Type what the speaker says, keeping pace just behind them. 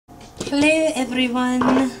Hello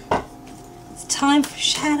everyone, it's time for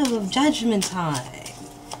Shadow of Judgment time.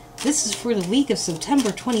 This is for the week of September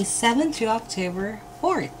 27th to October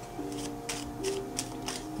 4th.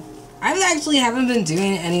 I actually haven't been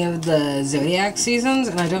doing any of the Zodiac seasons,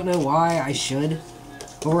 and I don't know why I should.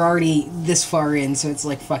 But we're already this far in, so it's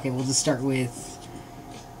like, fuck it, we'll just start with...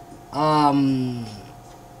 fuck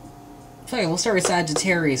it, we'll start with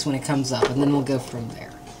Sagittarius when it comes up, and then we'll go from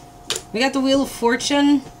there. We got the Wheel of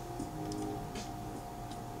Fortune.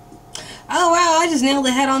 Oh wow, I just nailed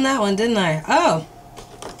the head on that one, didn't I? Oh,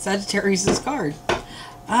 Sagittarius' card.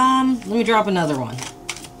 Let me drop another one,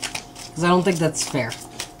 because I don't think that's fair.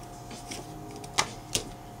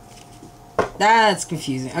 That's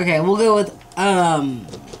confusing. Okay, we'll go with, God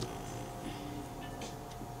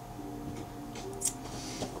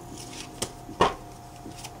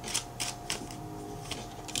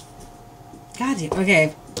damn,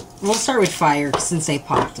 okay, we'll start with fire, since they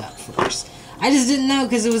popped up first. I just didn't know,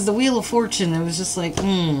 because it was the Wheel of Fortune. It was just like,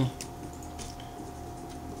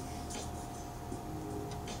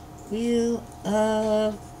 Wheel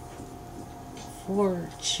of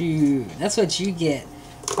Fortune. That's what you get,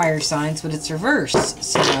 fire signs, but it's reversed.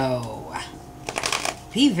 So,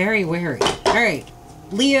 be very wary. Alright,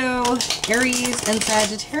 Leo, Aries, and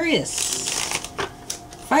Sagittarius.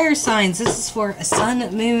 Fire signs. This is for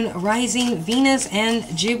Sun, Moon, Rising, Venus,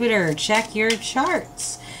 and Jupiter. Check your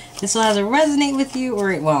charts. This will either resonate with you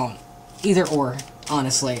or it won't. Either or,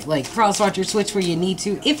 honestly. Like, crosswatch or switch where you need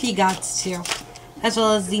to, if you got to. As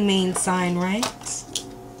well as the main sign, right?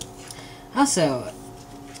 Also,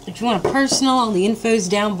 if you want a personal, all the info's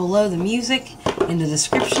down below the music in the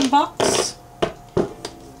description box.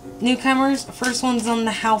 Newcomers, first one's on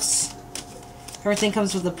the house. Everything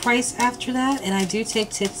comes with a price after that, and I do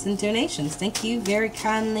take tips and donations. Thank you very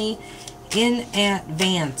kindly in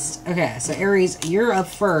advance. Okay, so Aries, you're up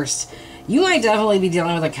first. You might definitely be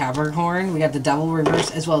dealing with a Capricorn. We got the Devil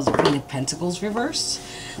reverse as well as the Queen of Pentacles reverse.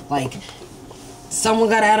 Like, someone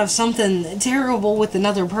got out of something terrible with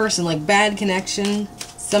another person, like bad connection.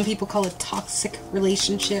 Some people call it toxic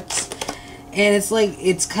relationships. And it's like,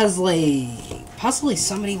 it's because, like, possibly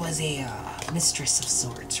somebody was a mistress of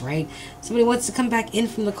sorts, right? Somebody wants to come back in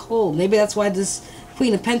from the cold. Maybe that's why this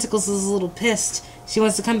Queen of Pentacles is a little pissed. She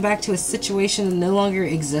wants to come back to a situation that no longer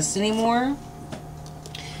exists anymore.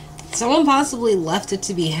 Someone possibly left it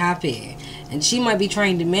to be happy, and she might be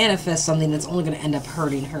trying to manifest something that's only going to end up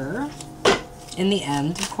hurting her in the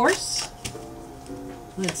end, of course.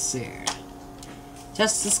 Let's see.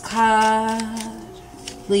 Justice card.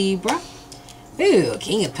 Libra. Ooh,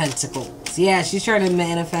 King of Pentacles. Yeah, she's trying to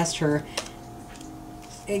manifest her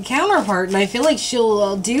counterpart, and I feel like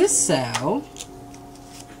she'll do so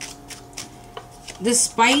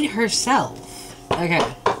despite herself. Okay,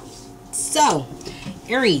 so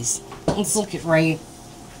Aries, let's look at right.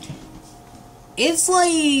 It's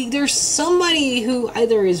like there's somebody who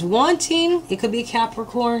either is wanting, it could be a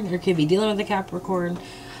Capricorn, or it could be dealing with a Capricorn,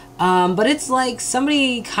 but it's like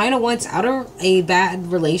somebody kind of wants out of a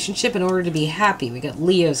bad relationship in order to be happy. We got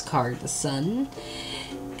Leo's card, the Sun,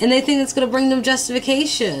 and they think it's going to bring them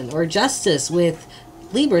justification or justice with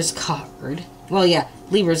Libra's card. Well, yeah,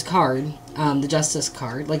 Libra's card, the Justice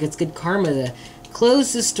card. Like, it's good karma to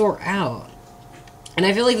close this door out. And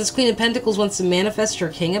I feel like this Queen of Pentacles wants to manifest her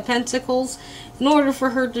King of Pentacles in order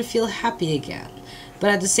for her to feel happy again.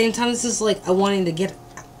 But at the same time, this is like a wanting to get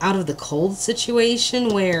out of the cold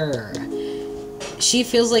situation where she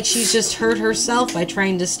feels like she's just hurt herself by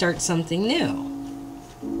trying to start something new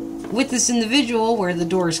with this individual where the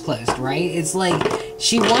door is closed, right? It's like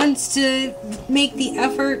she wants to make the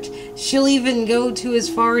effort. She'll even go to as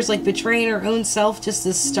far as like betraying her own self just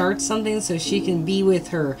to start something so she can be with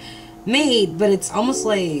her mate, but it's almost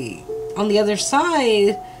like on the other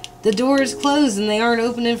side the door is closed and they aren't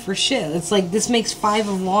opening for shit. It's like this makes 5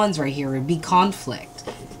 of Wands right here. It'd be conflict,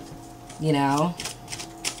 you know?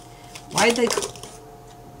 Why'd they...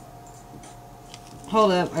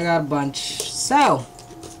 Hold up, I got a bunch. So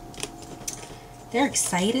they're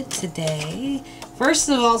excited today. First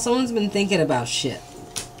of all, someone's been thinking about shit,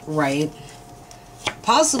 right?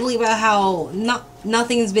 Possibly about how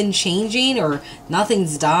nothing's been changing or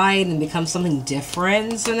nothing's died and become something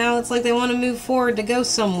different. So now it's like they want to move forward to go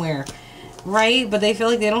somewhere, right? But they feel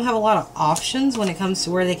like they don't have a lot of options when it comes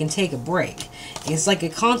to where they can take a break. It's like a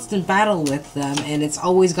constant battle with them, and it's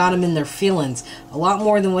always got them in their feelings a lot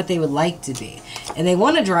more than what they would like to be. And they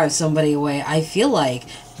want to drive somebody away, I feel like,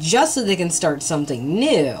 just so they can start something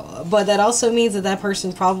new. But that also means that that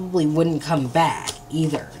person probably wouldn't come back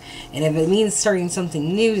either. And if it means starting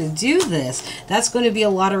something new to do this, that's going to be a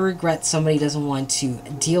lot of regret somebody doesn't want to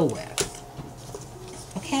deal with.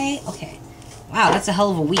 Okay. okay, okay. Wow, that's a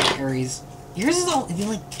hell of a week, Aries. Yours is all, you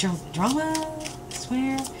like drama, I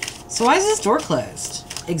swear. So why is this door closed?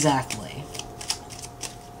 Exactly.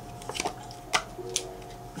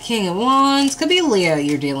 King of Wands. Could be Leo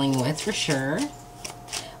you're dealing with, for sure.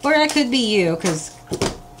 Or it could be you, because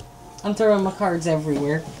I'm throwing my cards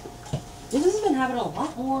everywhere. This has been having a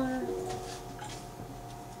lot more...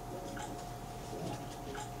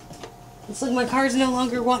 It's like my cards no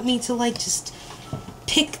longer want me to, like, just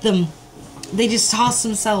pick them. They just toss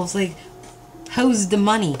themselves, like, hose the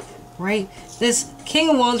money, right? This King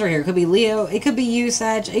of Wands right here could be Leo. It could be you,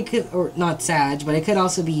 Sag. It could, or not Sag, but it could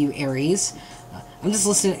also be you, Aries. I'm just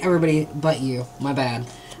listening to everybody but you. My bad.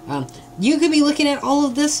 You could be looking at all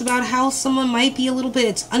of this about how someone might be a little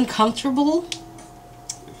bit uncomfortable.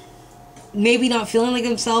 Maybe not feeling like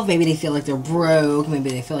themselves. Maybe they feel like they're broke. Maybe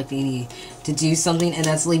they feel like they need to do something, and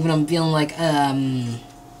that's leaving them feeling like,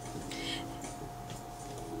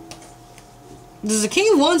 There's a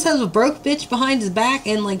King of Wands has a broke bitch behind his back,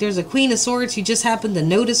 and like there's a Queen of Swords who just happened to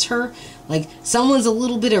notice her. Like someone's a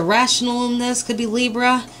little bit irrational in this. Could be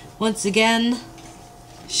Libra once again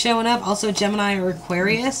showing up. Also Gemini or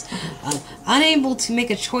Aquarius. Unable to make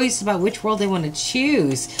a choice about which world they want to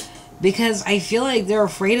choose because I feel like they're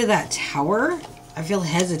afraid of that tower. I feel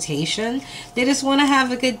hesitation. They just want to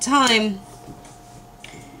have a good time.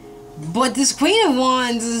 But this Queen of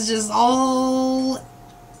Wands is just all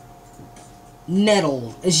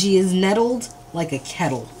nettled. She is nettled like a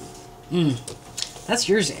kettle. That's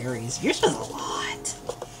yours, Aries. Yours is a lot.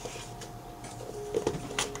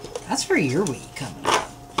 That's for your week coming up.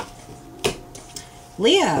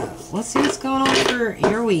 Leo, let's see what's going on for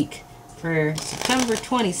your week. For September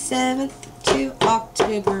 27th to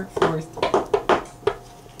October 4th.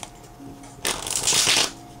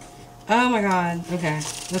 Oh my god. Okay,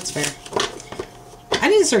 that's fair. I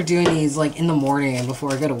need to start doing these like in the morning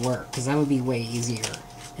before I go to work because that would be way easier.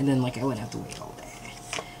 And then like I wouldn't have to wait all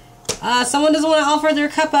day. Someone doesn't want to offer their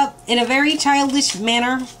cup up in a very childish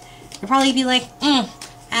manner. They'll probably be like, I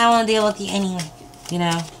don't want to deal with you anyway. You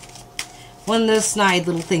know? One of those snide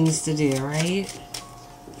little things to do, right?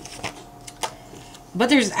 But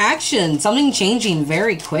there's action. Something changing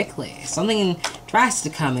very quickly. Something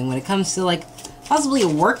drastic coming when it comes to like possibly a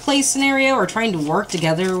workplace scenario or trying to work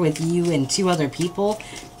together with you and 2 other people.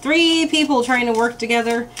 3 people trying to work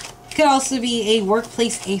together. Could also be a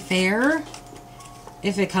workplace affair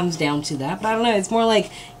if it comes down to that. But I don't know. It's more like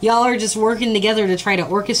y'all are just working together to try to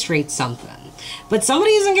orchestrate something. But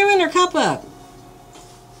somebody isn't giving their cup up.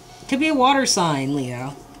 Could be a water sign,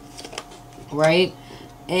 Leo. Right?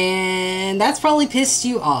 And that's probably pissed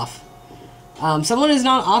you off. Someone is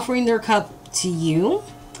not offering their cup to you.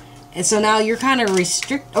 And so now you're kind of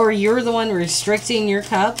you're the one restricting your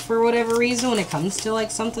cup for whatever reason when it comes to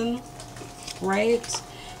like something, right?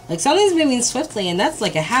 Like something's moving swiftly, and that's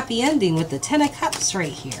like a happy ending with the 10 of Cups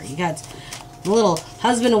right here. You got the little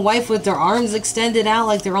husband and wife with their arms extended out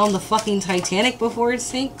like they're on the fucking Titanic before it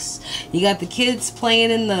sinks. You got the kids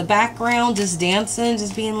playing in the background, just dancing,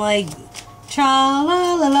 just being like, cha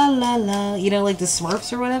la la la la la, you know, like the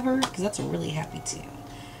Smurfs or whatever, because that's a really happy tune.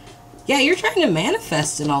 Yeah, you're trying to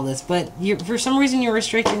manifest in all this, but for some reason you're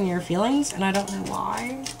restricting your feelings, and I don't know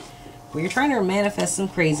why. But you're trying to manifest some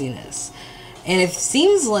craziness. And it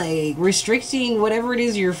seems like restricting whatever it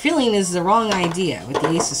is you're feeling is the wrong idea with the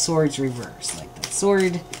Ace of Swords reversed. Like, that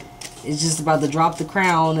sword is just about to drop the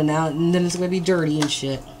crown, and then it's going to be dirty and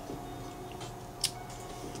shit.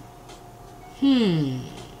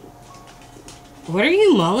 What are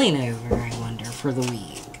you mulling over, I wonder, for the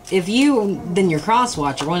week? If you, then your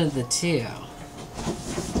cross-watcher, one of the 2.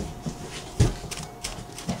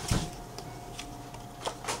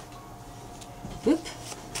 Boop.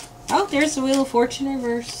 Oh, there's the Wheel of Fortune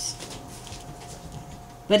reverse.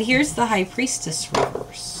 But here's the High Priestess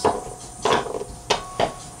reverse.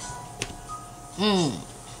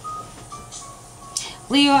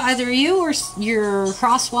 Leo, either you or your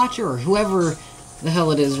cross-watcher or whoever the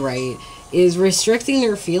hell it is, right, is restricting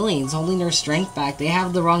their feelings, holding their strength back. They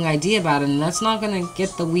have the wrong idea about it, and that's not going to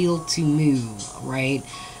get the wheel to move, right?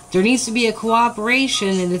 There needs to be a cooperation,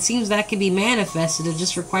 and it seems that can be manifested. It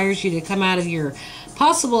just requires you to come out of your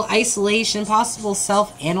possible isolation, possible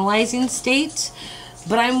self-analyzing state.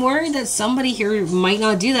 But I'm worried that somebody here might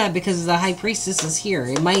not do that because the High Priestess is here.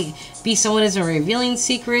 It might be someone isn't revealing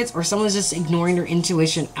secrets, or someone's just ignoring their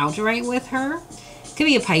intuition outright with her. Could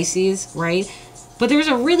be a Pisces, right? But there's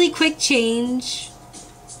a really quick change.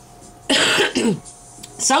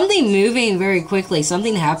 Something moving very quickly.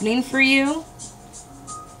 Something happening for you.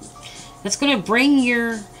 That's going to bring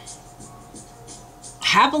your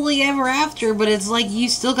happily ever after, but it's like you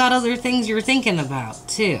still got other things you're thinking about,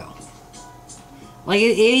 too. Like,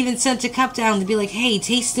 it even sent a cup down to be like, hey,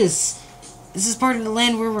 taste this. This is part of the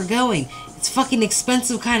land where we're going. It's fucking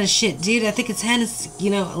expensive kind of shit, dude. I think it's Hennessy,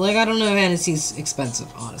 you know, like, I don't know if Hennessy's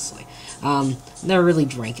expensive, honestly. Never really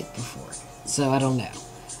drank it before, so I don't know.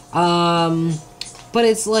 But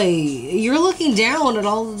it's like, you're looking down at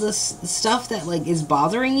all of this stuff that, like, is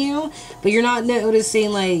bothering you, but you're not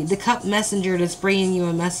noticing, like, the cup messenger that's bringing you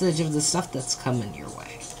a message of the stuff that's coming your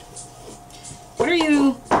way. What are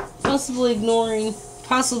you possibly ignoring,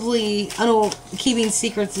 possibly keeping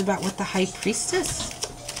secrets about with the High Priestess?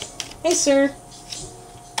 Hey, sir.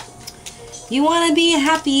 You want to be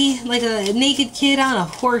happy, like a naked kid on a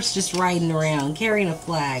horse just riding around, carrying a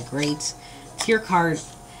flag, right? It's your card.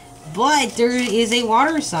 But there is a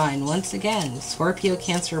water sign, once again. Scorpio,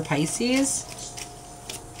 Cancer, Pisces.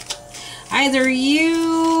 Either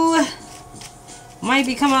you might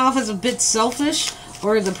be coming off as a bit selfish,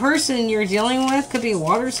 or the person you're dealing with, could be a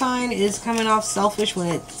water sign, is coming off selfish when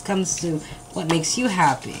it comes to what makes you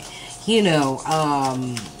happy. You know,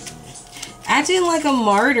 acting like a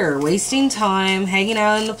martyr, wasting time, hanging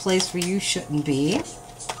out in a place where you shouldn't be.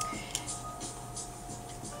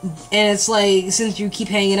 And it's like, since you keep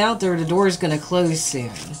hanging out there, the door's gonna close soon.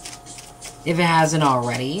 If it hasn't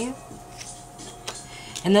already.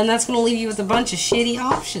 And then that's gonna leave you with a bunch of shitty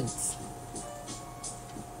options.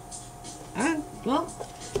 Well,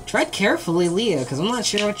 tread carefully, Leo, because I'm not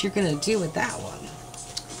sure what you're gonna do with that one.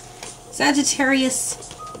 Sagittarius.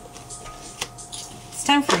 It's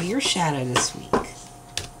time for your shadow this week.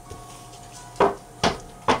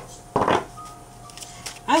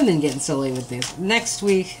 I've been getting silly with this. Next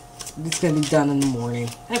week, it's going to be done in the morning.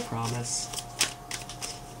 I promise.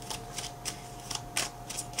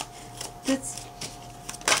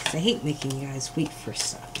 I hate making you guys wait for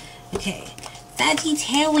stuff. Okay.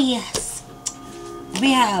 Sagittarius.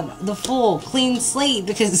 We have the full clean slate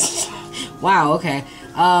because... wow, okay.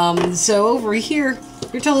 So over here,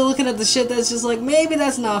 you're totally looking at the shit that's just like, maybe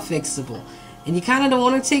that's not fixable. And you kind of don't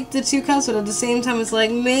want to take the two cups, but at the same time, it's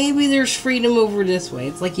like, maybe there's freedom over this way.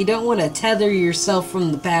 It's like you don't want to tether yourself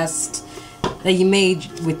from the past that you made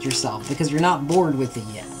with yourself, because you're not bored with it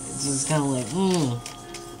yet. It's just kind of like,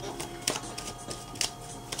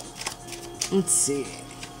 Let's see.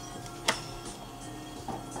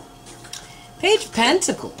 Page of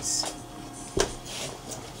Pentacles.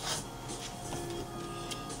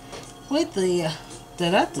 With the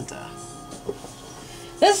da-da-da-da.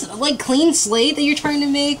 This, like, clean slate that you're trying to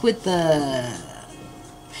make with the...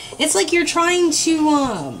 It's like you're trying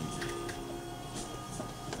to,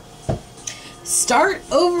 start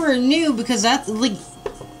over anew, because that's, like,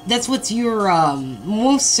 that's what you're,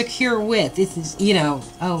 most secure with. It's, you know...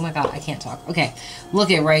 Oh my god, I can't talk. Okay,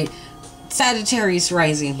 look at, right? Sagittarius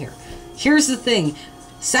rising here. Here's the thing.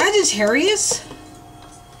 Sagittarius...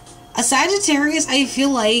 A Sagittarius, I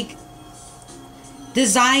feel like,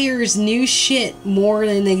 desires new shit more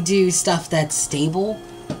than they do stuff that's stable.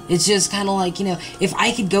 It's just kind of like, you know, if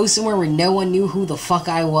I could go somewhere where no one knew who the fuck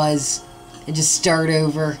I was and just start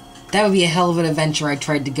over, that would be a hell of an adventure I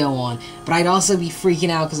tried to go on. But I'd also be freaking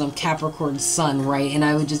out because I'm Capricorn Sun, right? And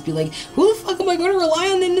I would just be like, who the fuck am I going to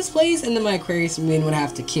rely on in this place? And then my Aquarius Moon would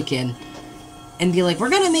have to kick in and be like, we're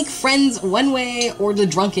going to make friends one way or the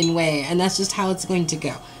drunken way. And that's just how it's going to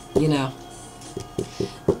go, you know?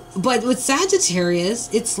 But with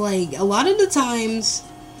Sagittarius, it's like, a lot of the times,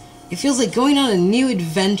 it feels like going on a new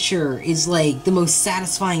adventure is like the most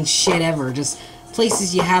satisfying shit ever. Just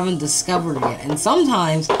places you haven't discovered yet. And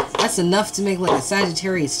sometimes, that's enough to make like a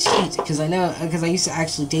Sagittarius cheat. Because I used to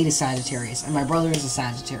actually date a Sagittarius. And my brother is a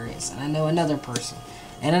Sagittarius. And I know another person.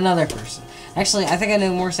 And another person. Actually, I think I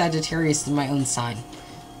know more Sagittarius than my own sign.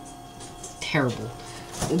 Terrible.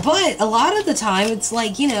 But a lot of the time, it's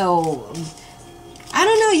like, you know... I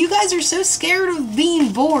don't know, you guys are so scared of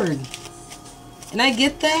being bored. And I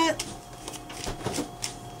get that.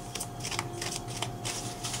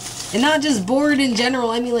 And not just bored in general,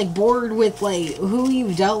 I mean like bored with like who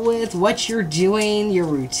you've dealt with, what you're doing, your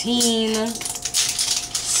routine.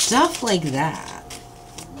 Stuff like that.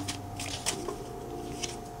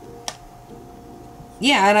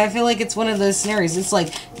 Yeah, and I feel like it's one of those scenarios. It's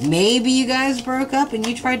like, maybe you guys broke up and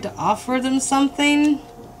you tried to offer them something.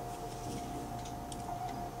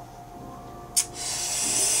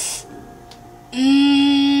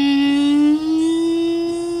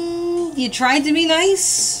 You tried to be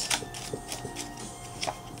nice?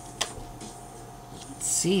 Let's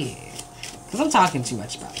see. Because I'm talking too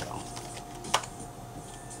much about it all.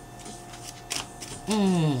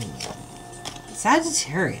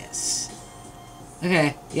 Sagittarius.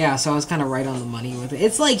 Okay, yeah, so I was kind of right on the money with it.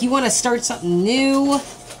 It's like you want to start something new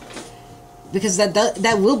because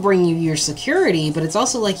that will bring you your security, but it's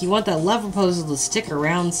also like you want that love proposal to stick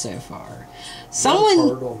around so far. Someone...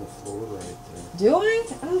 Card on the floor right there. Do I?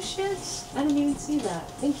 Oh, shit. I didn't even see that.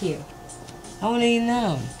 Thank you. I wouldn't even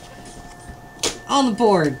know. On the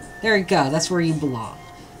board. There you go. That's where you belong.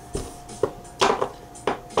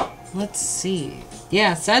 Let's see.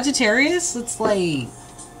 Yeah, Sagittarius, it's like...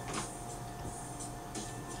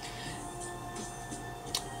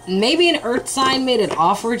 maybe an earth sign made an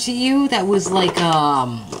offer to you that was like,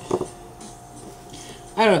 I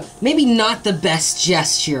don't know, maybe not the best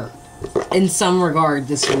gesture in some regard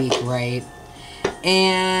this week, right?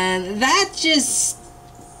 And that just...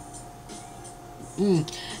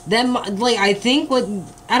 them, like, I think what...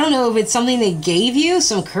 I don't know if it's something they gave you,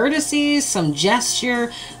 some courtesies, some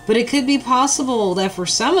gesture, but it could be possible that for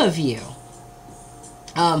some of you,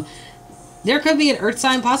 there could be an earth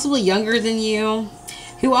sign, possibly younger than you,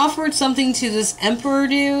 who offered something to this emperor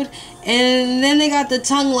dude, and then they got the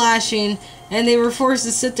tongue lashing, and they were forced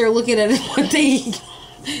to sit there looking at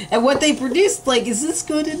what they produced. Like, is this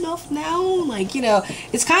good enough now? Like, you know,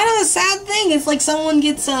 it's kind of a sad thing. It's like someone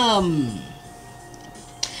gets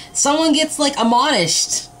like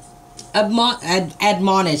admonished.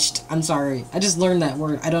 Admonished. I'm sorry. I just learned that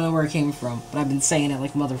word. I don't know where it came from, but I've been saying it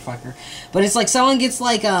like motherfucker. But it's like someone gets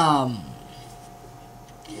like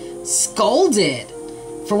scolded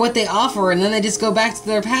for what they offer, and then they just go back to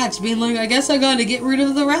their patch being like, I guess I gotta get rid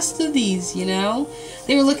of the rest of these, you know?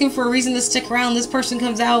 They were looking for a reason to stick around. This person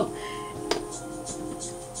comes out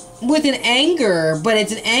with an anger, but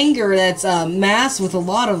it's an anger that's masked with a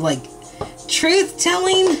lot of, like,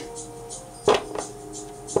 truth-telling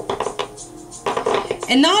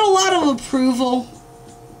and not a lot of approval.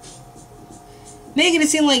 Making it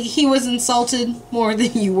seem like he was insulted more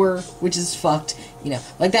than you were, which is fucked. You know,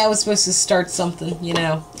 like that was supposed to start something, you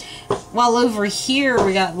know. While over here,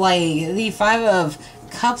 we got, like, the Five of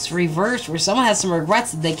Cups reversed, where someone has some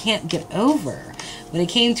regrets that they can't get over when it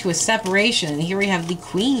came to a separation. And here we have the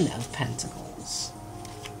Queen of Pentacles.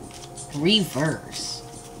 Reverse.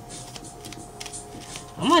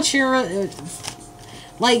 I'm not sure...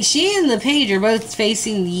 like, she and the Page are both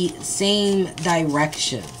facing the same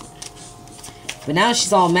direction. But now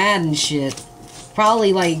she's all mad and shit.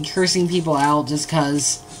 Probably, like, cursing people out just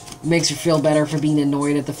because it makes her feel better for being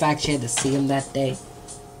annoyed at the fact she had to see him that day.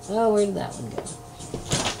 Oh, where did that one go?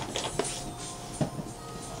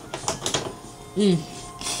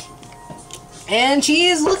 And she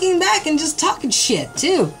is looking back and just talking shit,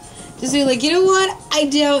 too. Just be like, you know what? I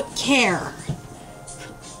don't care.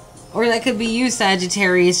 Or that could be you,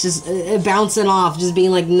 Sagittarius, just bouncing off, just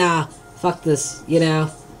being like, nah, fuck this, you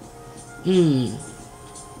know?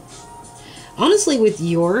 Honestly, with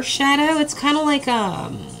your shadow, it's kind of like,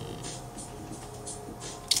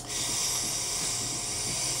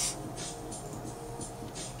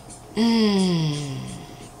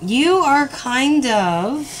 you are kind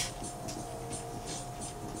of,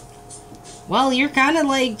 well, you're kind of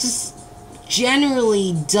like just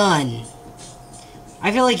generally done.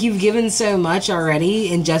 I feel like you've given so much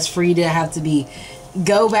already, and just for you to have to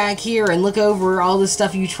go back here and look over all the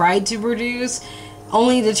stuff you tried to produce,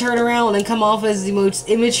 only to turn around and come off as the most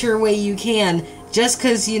immature way you can, just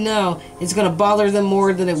because you know it's going to bother them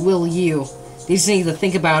more than it will you. They just need to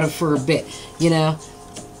think about it for a bit, you know?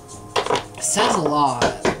 It says a lot.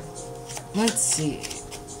 Let's see.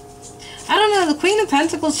 I don't know, the Queen of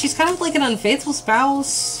Pentacles, she's kind of like an unfaithful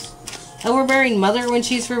spouse. Overbearing mother when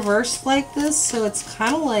she's reversed like this, so it's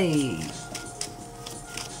kind of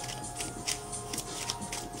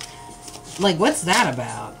like, what's that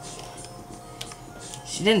about?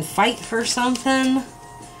 She didn't fight for something?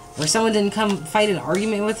 Or someone didn't come fight an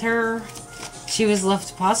argument with her? She was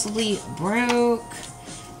left possibly broke?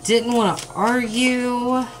 Didn't want to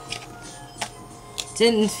argue?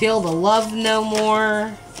 Didn't feel the love no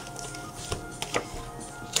more?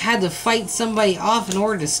 Had to fight somebody off in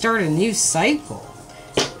order to start a new cycle?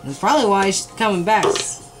 That's probably why she's coming back.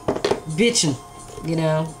 Bitching, you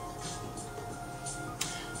know?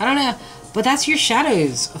 I don't know. But that's your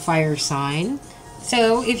shadows, fire sign.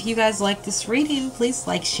 So, if you guys like this reading, please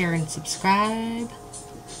like, share, and subscribe.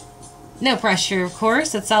 No pressure, of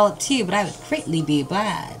course. It's all up to you, but I would greatly be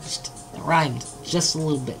obliged. It rhymed just a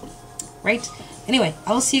little bit. Right? Anyway,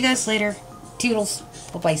 I will see you guys later. Toodles.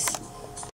 Bye-bye.